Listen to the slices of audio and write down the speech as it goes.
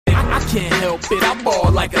can't help it, I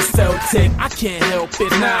ball like a Celtic. I can't help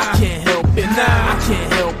it, nah, I can't help it, nah, I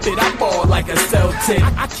can't help it, I ball like a Celtic.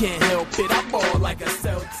 I can't help it, I ball like a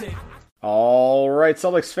Celtic. All right,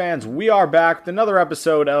 Celtics fans, we are back with another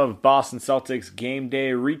episode of Boston Celtics Game Day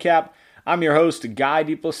Recap. I'm your host, Guy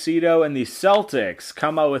DiPlacido, and the Celtics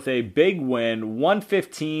come out with a big win,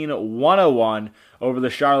 115-101 over the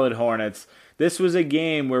Charlotte Hornets. This was a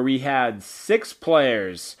game where we had 6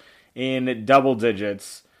 players in double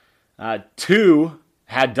digits. 2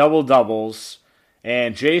 had double-doubles,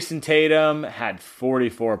 and Jason Tatum had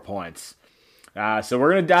 44 points. So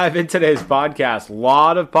we're going to dive into today's podcast. A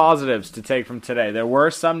lot of positives to take from today. There were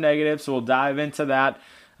some negatives, so we'll dive into that.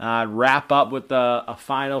 Wrap up with a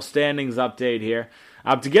final standings update here.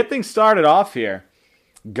 To get things started off here,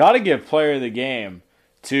 got to give player of the game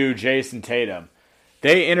to Jason Tatum.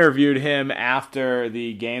 They interviewed him after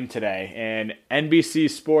the game today, and NBC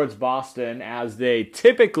Sports Boston, as they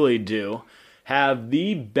typically do, have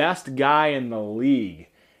the best guy in the league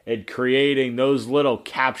at creating those little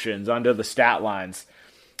captions under the stat lines.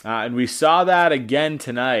 And we saw that again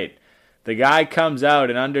tonight. The guy comes out,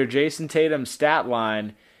 and under Jason Tatum's stat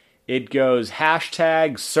line, it goes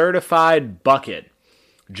hashtag certified bucket.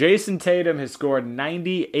 Jason Tatum has scored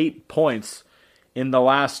 98 points in the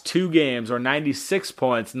last 2 games, or 96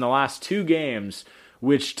 points in the last 2 games,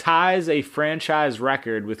 which ties a franchise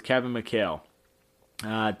record with Kevin McHale.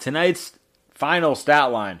 Tonight's final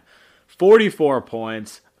stat line, 44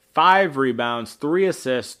 points, 5 rebounds, 3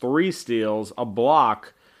 assists, 3 steals, a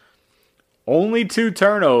block, only 2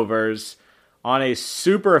 turnovers, on a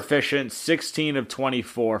super efficient 16 of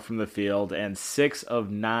 24 from the field and 6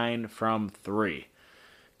 of 9 from 3.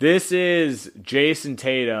 This is Jason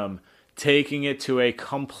Tatum taking it to a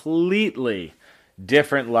completely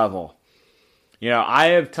different level. You know, I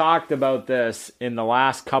have talked about this in the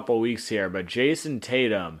last couple weeks here, but Jason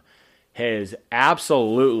Tatum has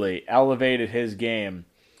absolutely elevated his game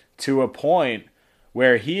to a point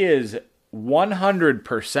where he is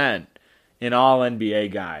 100% an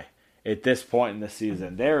all-NBA guy. At this point in the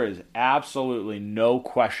season, there is absolutely no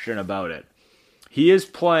question about it. He is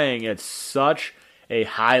playing at such a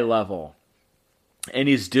high level, and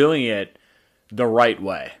he's doing it the right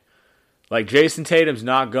way. Like, Jason Tatum's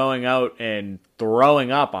not going out and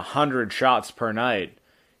throwing up 100 shots per night.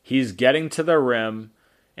 He's getting to the rim,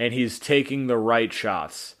 and he's taking the right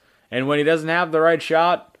shots. And when he doesn't have the right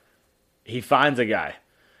shot, he finds a guy.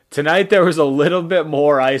 Tonight there was a little bit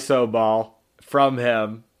more iso ball from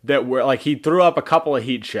him. That were like, he threw up a couple of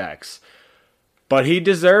heat checks, but he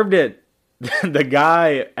deserved it. The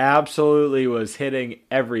guy absolutely was hitting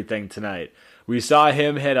everything tonight. We saw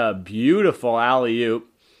him hit a beautiful alley-oop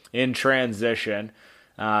in transition.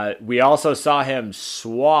 We also saw him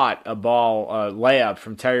swat a layup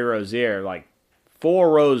from Terry Rozier, like 4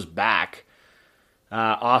 rows back,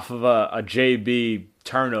 off of a JB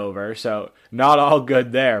turnover. So not all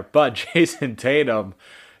good there, but Jason Tatum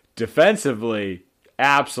defensively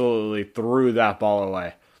absolutely threw that ball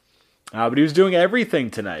away. But he was doing everything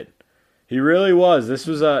tonight. He really was. This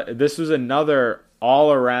was another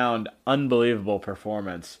all-around unbelievable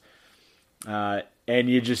performance. And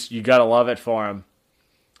you got to love it for him.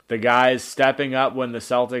 The guy's stepping up when the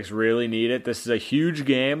Celtics really need it. This is a huge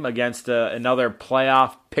game against another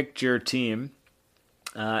playoff picture team.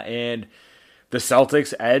 And the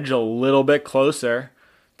Celtics edge a little bit closer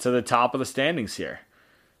to the top of the standings here.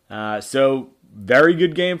 So very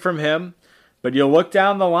good game from him, but you'll look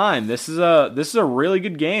down the line. This is a really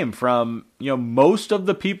good game from most of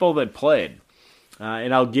the people that played,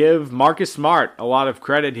 and I'll give Marcus Smart a lot of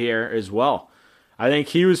credit here as well. I think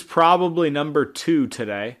he was probably number 2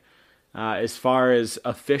 today as far as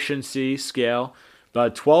efficiency scale,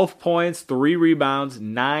 but 12 points, 3 rebounds,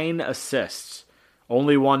 9 assists,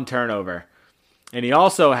 only 1 turnover, and he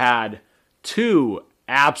also had 2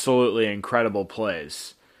 absolutely incredible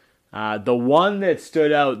plays. The one that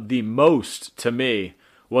stood out the most to me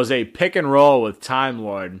was a pick and roll with Time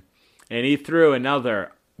Lord, and he threw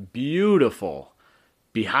another beautiful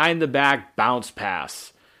behind-the-back bounce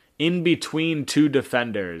pass in between 2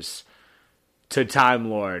 defenders to Time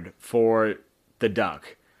Lord for the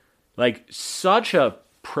dunk. Like, such a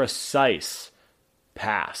precise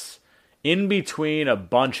pass in between a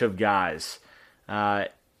bunch of guys.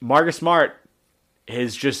 Marcus Smart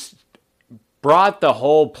has just brought the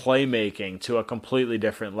whole playmaking to a completely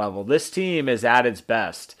different level. This team is at its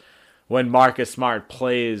best when Marcus Smart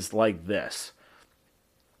plays like this.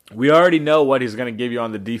 We already know what he's going to give you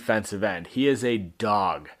on the defensive end. He is a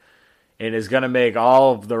dog and is going to make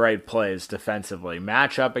all of the right plays defensively,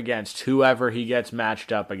 match up against whoever he gets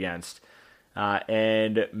matched up against,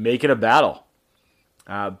 and make it a battle.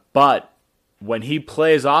 But when he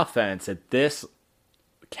plays offense at this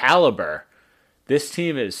caliber, this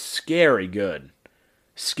team is scary good.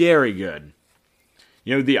 Scary good.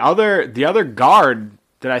 You know, the other guard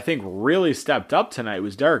that I think really stepped up tonight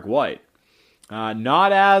was Derek White.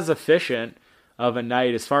 Not as efficient of a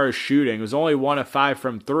night as far as shooting. It was only 1 of 5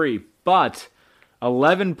 from 3, but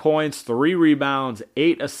 11 points, 3 rebounds,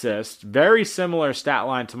 8 assists. Very similar stat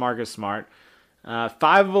line to Marcus Smart. 5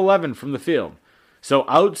 of 11 from the field. So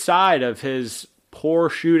outside of his poor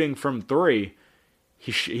shooting from 3,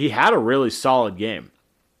 he had a really solid game.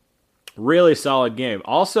 Really solid game.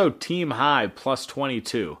 Also team high, plus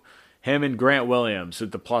 22. Him and Grant Williams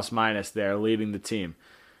with the plus minus there leading the team.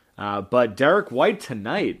 But Derek White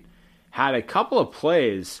tonight had a couple of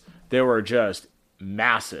plays that were just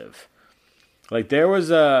massive. Like there was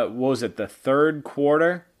the third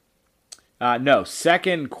quarter?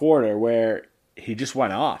 Second quarter where he just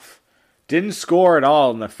went off. Didn't score at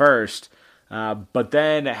all in the first, but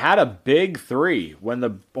then had a big 3 when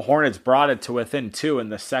the Hornets brought it to within 2 in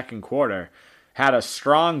the second quarter. Had a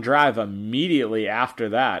strong drive immediately after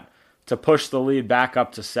that to push the lead back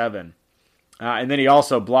up to 7. And then he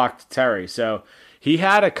also blocked Terry. So he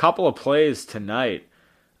had a couple of plays tonight.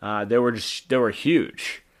 They were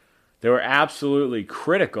huge. They were absolutely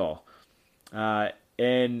critical.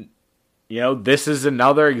 And you know, this is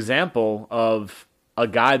another example of a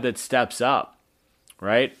guy that steps up,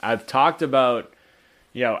 right? I've talked about,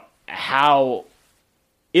 you know, how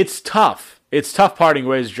it's tough. It's tough parting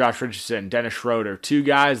ways with Josh Richardson, Dennis Schroeder, 2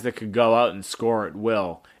 guys that could go out and score at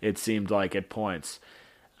will, it seemed like at points.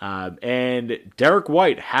 And Derek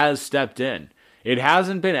White has stepped in. It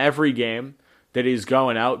hasn't been every game that he's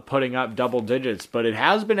going out putting up double digits, but it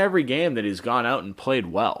has been every game that he's gone out and played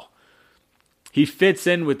well. He fits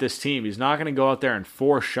in with this team. He's not going to go out there and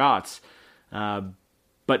force shots.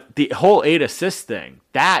 But the whole 8 assist thing,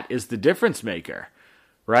 that is the difference maker,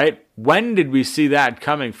 right? When did we see that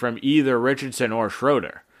coming from either Richardson or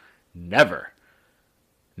Schroeder? Never.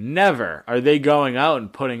 Never are they going out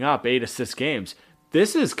and putting up 8 assist games.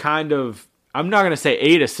 This is kind of, I'm not going to say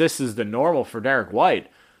 8 assists is the normal for Derek White,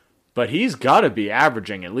 but he's got to be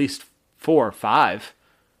averaging at least 4 or 5,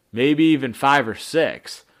 maybe even 5 or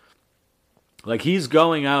 6. Like he's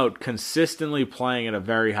going out consistently playing at a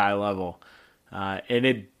very high level.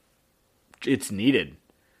 And it's needed.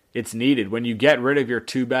 It's needed. When you get rid of your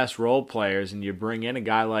 2 best role players and you bring in a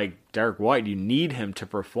guy like Derek White, you need him to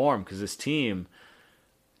perform because this team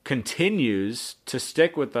continues to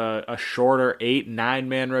stick with a shorter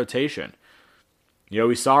 8-9-man rotation. You know,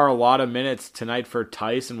 we saw a lot of minutes tonight for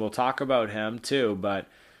Tice, and we'll talk about him too, but,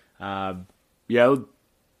 you know,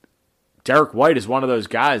 Derek White is one of those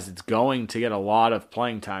guys that's going to get a lot of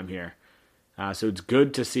playing time here. So it's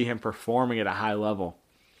good to see him performing at a high level.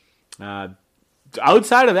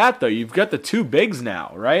 Outside of that, though, you've got the 2 bigs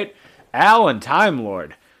now, right? Al and Time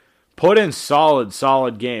Lord put in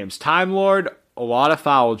solid games. Time Lord, a lot of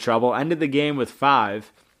foul trouble, ended the game with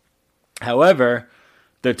 5. However,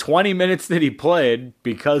 the 20 minutes that he played,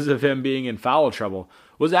 because of him being in foul trouble,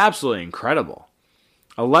 was absolutely incredible.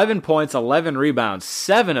 11 points, 11 rebounds,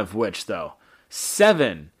 7 of which, though,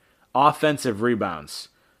 7 offensive rebounds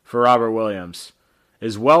for Robert Williams,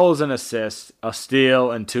 as well as an assist, a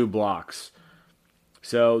steal, and 2 blocks.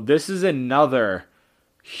 So this is another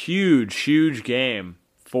huge game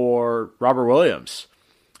for Robert Williams.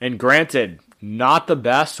 And granted, not the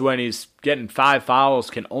best when he's getting 5 fouls,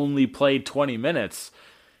 can only play 20 minutes.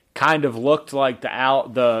 Kind of looked like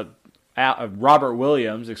the Robert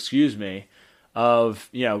Williams, of,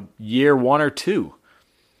 you know, year 1 or 2,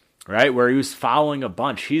 right? Where he was fouling a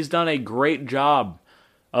bunch. He's done a great job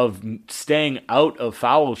of staying out of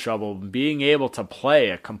foul trouble and being able to play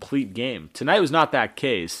a complete game. Tonight was not that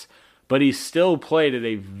case, but he still played at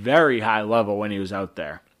a very high level when he was out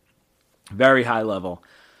there. Very high level.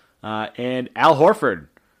 And Al Horford,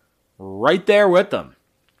 right there with them.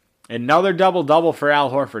 Another double-double for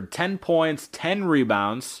Al Horford. 10 points, 10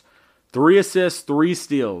 rebounds, 3 assists, 3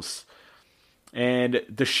 steals. And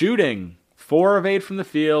the shooting, 4 of 8 from the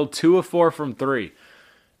field, 2 of 4 from 3.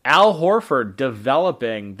 Al Horford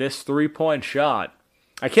developing this 3-point shot.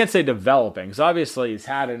 I can't say developing, because obviously he's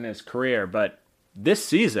had it in his career, but this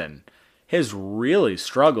season has really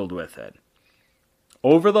struggled with it.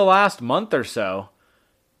 Over the last month or so,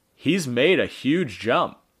 he's made a huge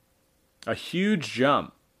jump. A huge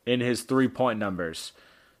jump in his 3-point numbers.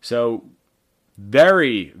 So,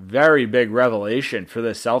 very, very big revelation for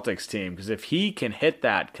the Celtics team, because if he can hit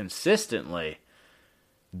that consistently,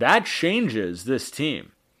 that changes this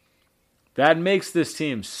team. That makes this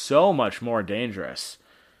team so much more dangerous.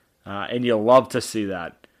 And you'll love to see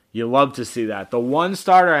that. You love to see that. The one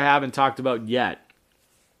starter I haven't talked about yet,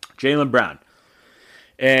 Jaylen Brown.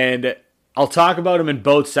 And I'll talk about him in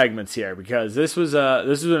both segments here because this was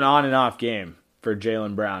an on and off game for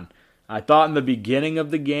Jaylen Brown. I thought in the beginning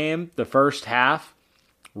of the game, the first half,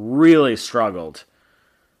 really struggled.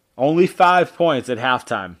 Only 5 points at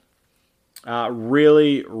halftime.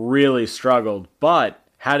 Really, really struggled, but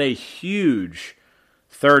had a huge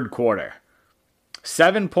third quarter.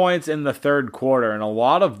 7 points in the third quarter, and a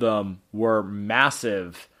lot of them were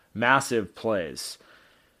massive, massive plays.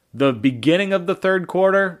 The beginning of the third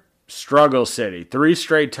quarter, struggle city. 3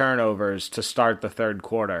 straight turnovers to start the third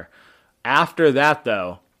quarter. After that,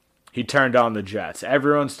 though, he turned on the Jets.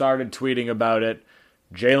 Everyone started tweeting about it.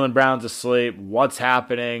 Jaylen Brown's asleep. What's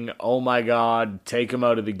happening? Oh my God, take him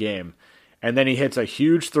out of the game. And then he hits a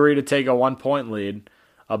huge 3 to take a 1-point lead,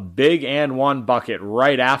 a big and one bucket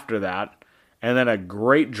right after that, and then a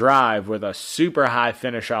great drive with a super high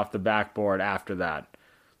finish off the backboard after that.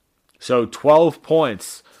 So 12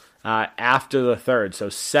 points after the third, so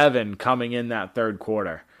 7 coming in that third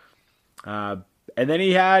quarter. And then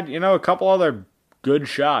he had, a couple other good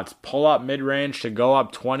shots, pull up mid-range to go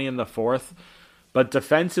up 20 in the fourth. But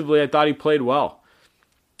defensively, I thought he played well.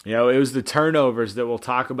 It was the turnovers that we'll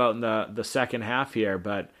talk about in the second half here.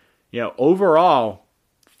 But, overall,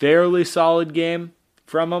 fairly solid game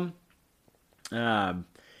from him. But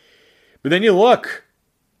then you look,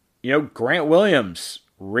 Grant Williams,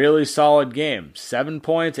 really solid game. 7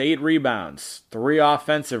 points, 8 rebounds, 3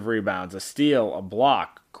 offensive rebounds, a steal, a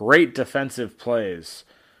block, great defensive plays.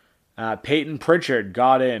 Peyton Pritchard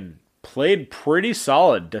got in, played pretty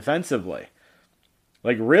solid defensively.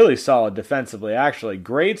 Like really solid defensively, actually.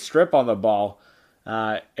 Great strip on the ball.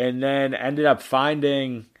 And then ended up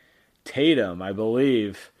finding Tatum, I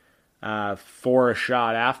believe, for a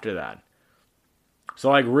shot after that.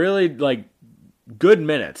 So really good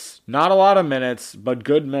minutes. Not a lot of minutes, but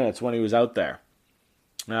good minutes when he was out there.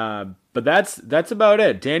 But that's about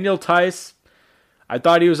it. Daniel Theis, I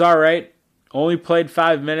thought he was all right. Only played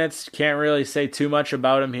 5 minutes. Can't really say too much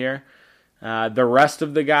about him here. The rest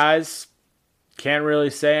of the guys, can't really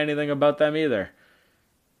say anything about them either.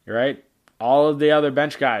 Right? All of the other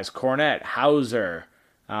bench guys, Kornet, Hauser,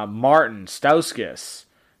 Martin, Stauskas,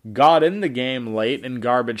 got in the game late in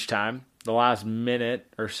garbage time, the last minute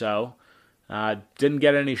or so. Didn't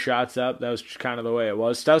get any shots up. That was kind of the way it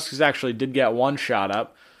was. Stauskas actually did get 1 shot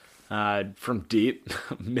up from deep.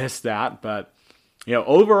 Missed that, but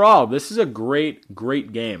overall, this is a great,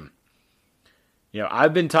 great game.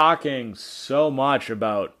 I've been talking so much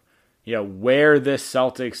about, where this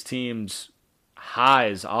Celtics team's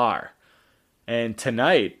highs are. And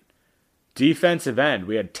tonight, defensive end,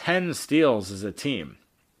 we had 10 steals as a team.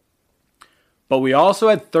 But we also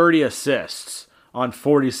had 30 assists on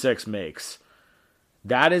 46 makes.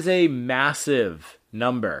 That is a massive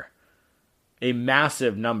number. A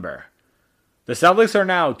massive number. The Celtics are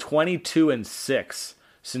now 22-6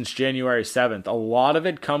 since January 7th. A lot of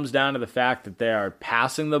it comes down to the fact that they are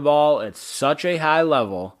passing the ball at such a high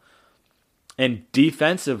level, and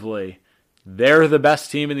defensively, they're the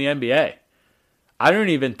best team in the NBA. I don't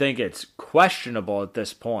even think it's questionable at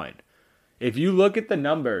this point. If you look at the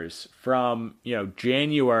numbers from,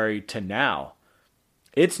 January to now,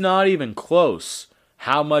 it's not even close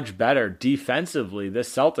how much better defensively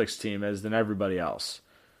this Celtics team is than everybody else.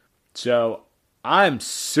 So I'm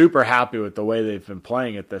super happy with the way they've been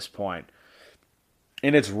playing at this point.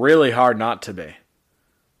 And it's really hard not to be.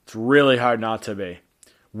 It's really hard not to be.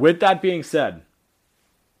 With that being said,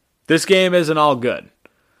 this game isn't all good.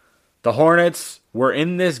 The Hornets were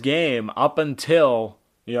in this game up until,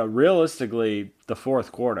 realistically, the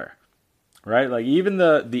fourth quarter. Right? Even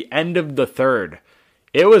the end of the third,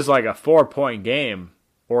 it was like a 4-point game,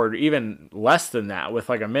 or even less than that, with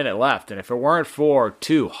a minute left. And if it weren't for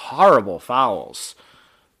 2 horrible fouls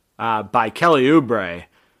by Kelly Oubre,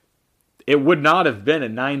 it would not have been a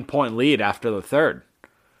 9-point lead after the third.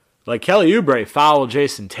 Kelly Oubre fouled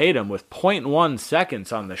Jason Tatum with 0.1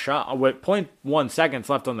 seconds on the shot, with 0.1 seconds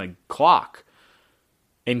left on the clock,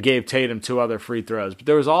 and gave Tatum 2 other free throws. But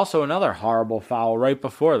there was also another horrible foul right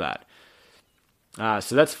before that.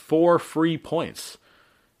 So that's 4 free points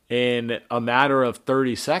in a matter of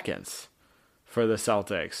 30 seconds for the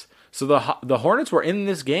Celtics. So the Hornets were in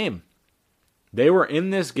this game. They were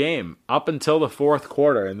in this game up until the fourth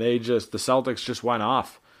quarter, and the Celtics just went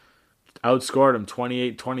off. Outscored them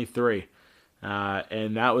 28-23.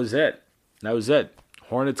 And that was it. That was it.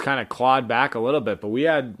 Hornets kind of clawed back a little bit, but we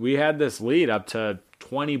had this lead up to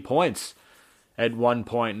 20 points at one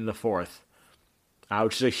point in the fourth.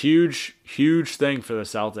 Which is a huge, huge thing for the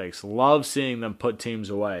Celtics. Love seeing them put teams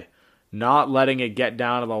away. not letting it get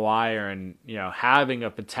down to the wire and, having a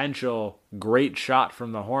potential great shot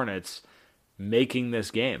from the Hornets making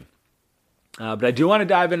this game. But I do want to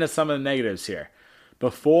dive into some of the negatives here.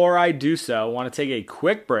 Before I do so, I want to take a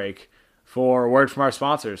quick break for a word from our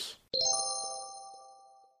sponsors.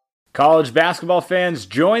 College basketball fans,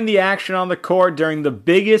 join the action on the court during the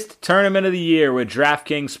biggest tournament of the year with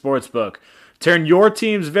DraftKings Sportsbook. Turn your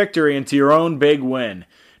team's victory into your own big win.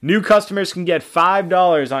 New customers can get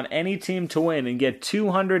 $5 on any team to win and get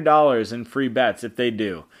 $200 in free bets if they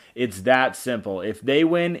do. It's that simple. If they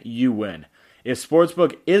win, you win. If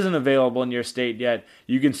Sportsbook isn't available in your state yet,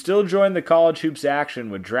 you can still join the college hoops action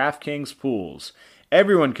with DraftKings Pools.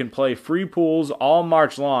 Everyone can play free pools all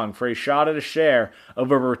March long for a shot at a share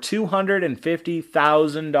of over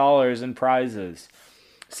 $250,000 in prizes.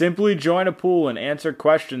 Simply join a pool and answer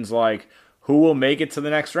questions like, who will make it to the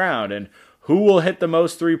next round and who will hit the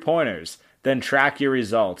most three-pointers? Then track your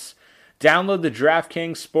results. Download the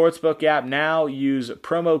DraftKings Sportsbook app now. Use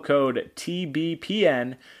promo code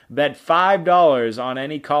TBPN. Bet $5 on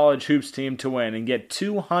any college hoops team to win and get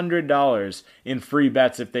 $200 in free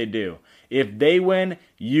bets if they do. If they win,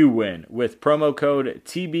 you win with promo code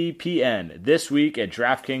TBPN this week at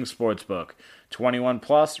DraftKings Sportsbook. 21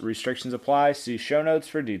 plus, restrictions apply. See show notes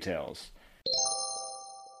for details.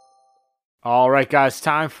 All right, guys,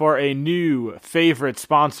 time for a new favorite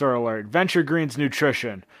sponsor alert, Venture Greens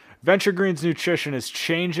Nutrition. Venture Greens Nutrition is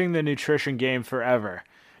changing the nutrition game forever.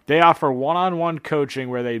 They offer one-on-one coaching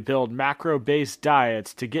where they build macro-based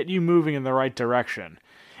diets to get you moving in the right direction.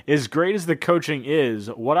 As great as the coaching is,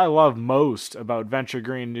 what I love most about Venture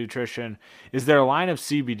Green Nutrition is their line of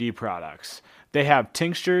CBD products. They have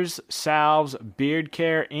tinctures, salves, beard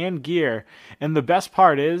care, and gear, and the best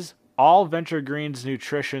part is, all Venture Greens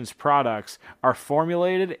Nutrition's products are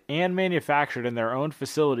formulated and manufactured in their own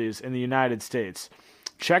facilities in the United States.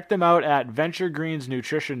 Check them out at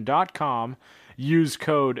venturegreensnutrition.com. Use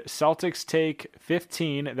code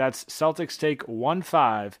CelticsTake15, that's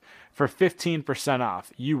CelticsTake15, for 15%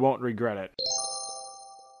 off. You won't regret it.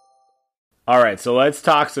 All right, so let's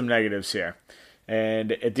talk some negatives here.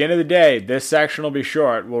 And at the end of the day, this section will be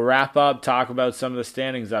short. We'll wrap up, talk about some of the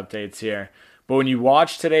standings updates here. But when you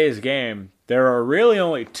watch today's game, there are really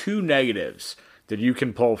only two negatives that you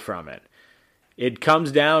can pull from it. It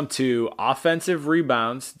comes down to offensive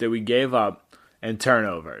rebounds that we gave up and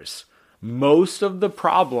turnovers. Most of the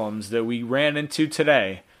problems that we ran into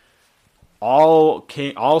today all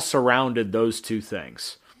surrounded those two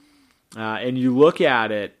things. And you look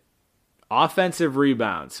at it, offensive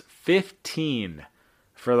rebounds, 15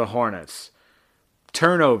 for the Hornets.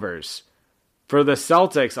 Turnovers, for the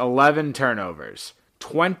Celtics, 11 turnovers.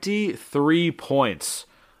 23 points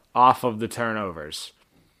off of the turnovers.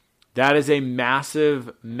 That is a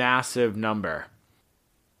massive, massive number.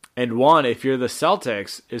 And one, if you're the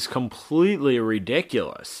Celtics, is completely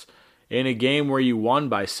ridiculous in a game where you won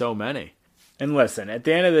by so many. And listen, at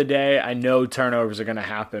the end of the day, I know turnovers are going to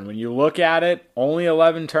happen. When you look at it, only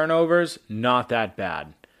 11 turnovers, not that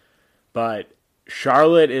bad. But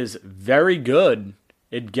Charlotte is very good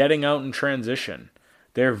at getting out in transition.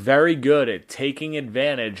 They're very good at taking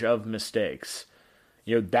advantage of mistakes.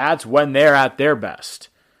 That's when they're at their best,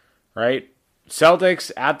 right?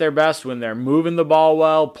 Celtics at their best when they're moving the ball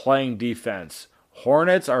well, playing defense.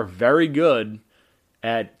 Hornets are very good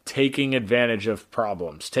at taking advantage of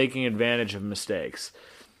problems, taking advantage of mistakes.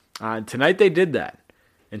 Tonight they did that.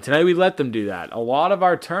 And tonight we let them do that. A lot of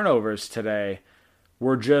our turnovers today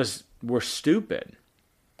were stupid.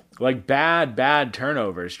 Like bad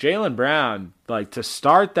turnovers. Jaylen Brown, to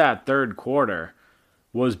start that third quarter,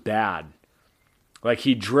 was bad.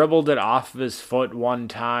 He dribbled it off of his foot one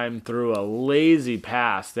time through a lazy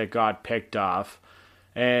pass that got picked off.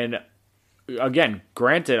 And again,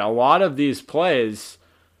 granted, a lot of these plays,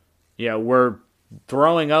 were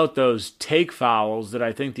throwing out those take fouls that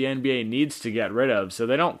I think the NBA needs to get rid of. So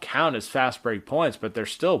they don't count as fast break points, but they're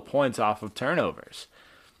still points off of turnovers.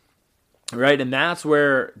 Right, and that's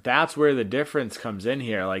where the difference comes in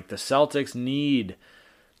here. The Celtics need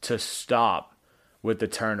to stop with the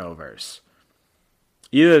turnovers.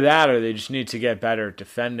 Either that or they just need to get better at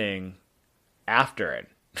defending after it.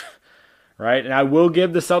 Right? And I will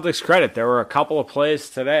give the Celtics credit. There were a couple of plays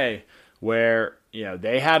today where,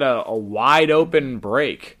 they had a wide open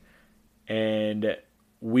break and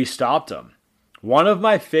we stopped them. One of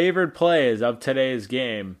my favorite plays of today's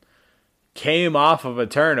game came off of a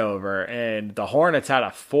turnover, and the Hornets had a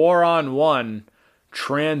 4-on-1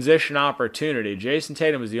 transition opportunity. Jason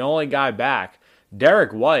Tatum was the only guy back.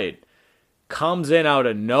 Derek White comes in out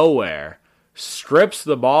of nowhere, strips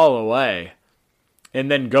the ball away, and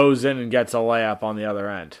then goes in and gets a layup on the other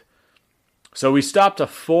end. So we stopped a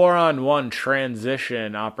 4-on-1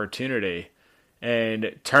 transition opportunity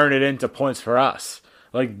and turn it into points for us.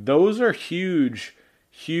 Like, those are huge,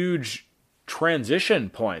 huge transition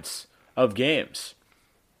points of games.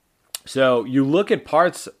 So you look at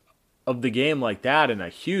parts of the game like that and a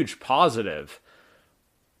huge positive.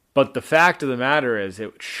 But the fact of the matter is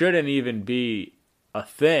it shouldn't even be a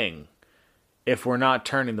thing if we're not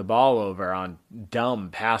turning the ball over on dumb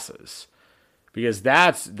passes. Because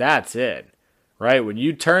that's it, right? When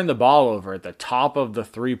you turn the ball over at the top of the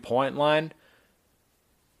 3-point line,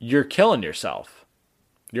 you're killing yourself.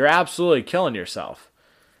 You're absolutely killing yourself.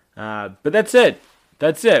 But that's it.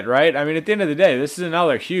 That's it, right? I mean, at the end of the day, this is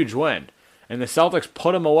another huge win. And the Celtics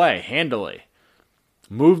put them away handily.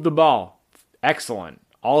 Moved the ball. Excellent.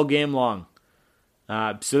 All game long.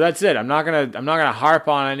 So that's it. I'm not gonna harp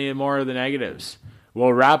on any more of the negatives.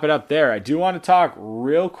 We'll wrap it up there. I do want to talk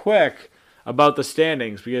real quick about the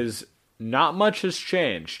standings because not much has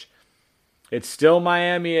changed. It's still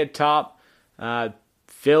Miami at top.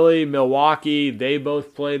 Philly, Milwaukee, they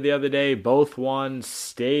both played the other day. Both won.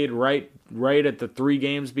 Stayed right at the 3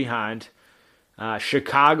 games behind.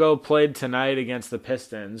 Chicago played tonight against the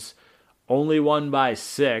Pistons. Only won by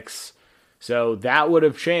 6. So that would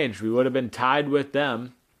have changed. We would have been tied with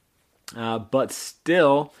them. But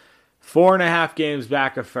still, 4.5 games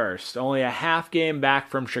back of first. Only a half game back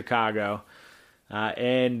from Chicago.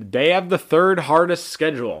 And they have the 3rd hardest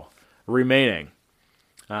schedule remaining.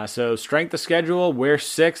 So strength of schedule, we're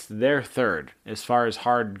 6th, they're 3rd as far as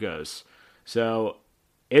hard goes. So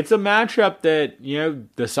it's a matchup that,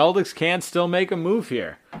 the Celtics can still make a move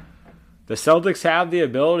here. The Celtics have the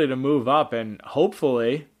ability to move up, and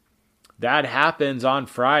hopefully that happens on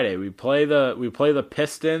Friday. We play the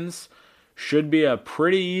Pistons. Should be a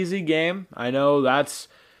pretty easy game. I know that's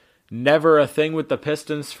never a thing with the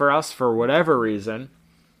Pistons for us for whatever reason.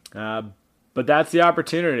 But that's the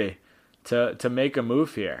opportunity to make a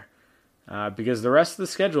move here. Because the rest of the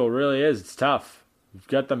schedule really it's tough. We've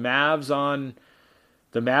got the Mavs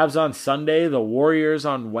on Sunday, the Warriors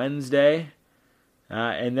on Wednesday,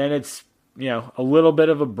 and then it's a little bit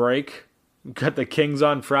of a break. We've got the Kings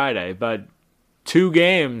on Friday, but 2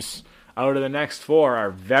 games out of the next 4 are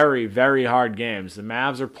very, very hard games. The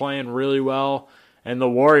Mavs are playing really well, and the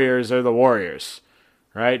Warriors are the Warriors,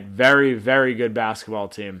 right? Very, very good basketball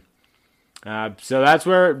team. So that's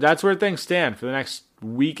where things stand for the next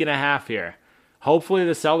week and a half here. Hopefully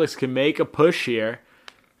the Celtics can make a push here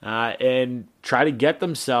and try to get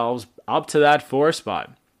themselves up to that 4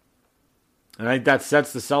 spot. And I think that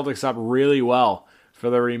sets the Celtics up really well for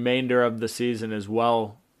the remainder of the season as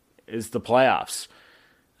well as the playoffs.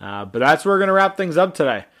 But that's where we're going to wrap things up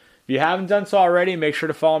today. If you haven't done so already, make sure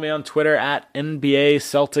to follow me on Twitter at NBA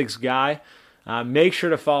Celtics Guy. Make sure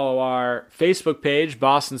to follow our Facebook page,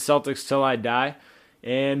 Boston Celtics Till I Die.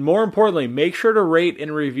 And more importantly, make sure to rate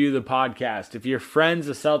and review the podcast. If your friend's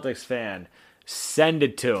a Celtics fan, send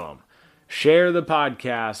it to them. Share the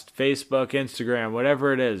podcast, Facebook, Instagram,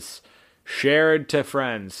 whatever it is. Share it to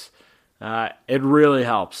friends. It really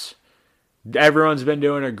helps. Everyone's been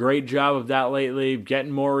doing a great job of that lately,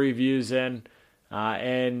 getting more reviews in,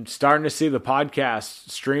 and starting to see the podcast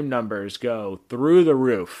stream numbers go through the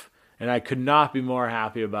roof. And I could not be more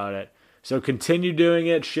happy about it. So continue doing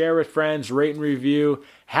it. Share with friends. Rate and review.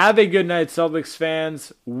 Have a good night, Celtics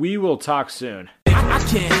fans. We will talk soon. I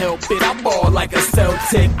can't help it, I ball like a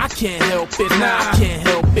Celtic. I can't help it, nah, I can't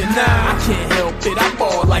help it, nah, I can't help it, I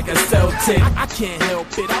ball like a Celtic. I can't help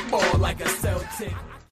it, I ball like a Celtic.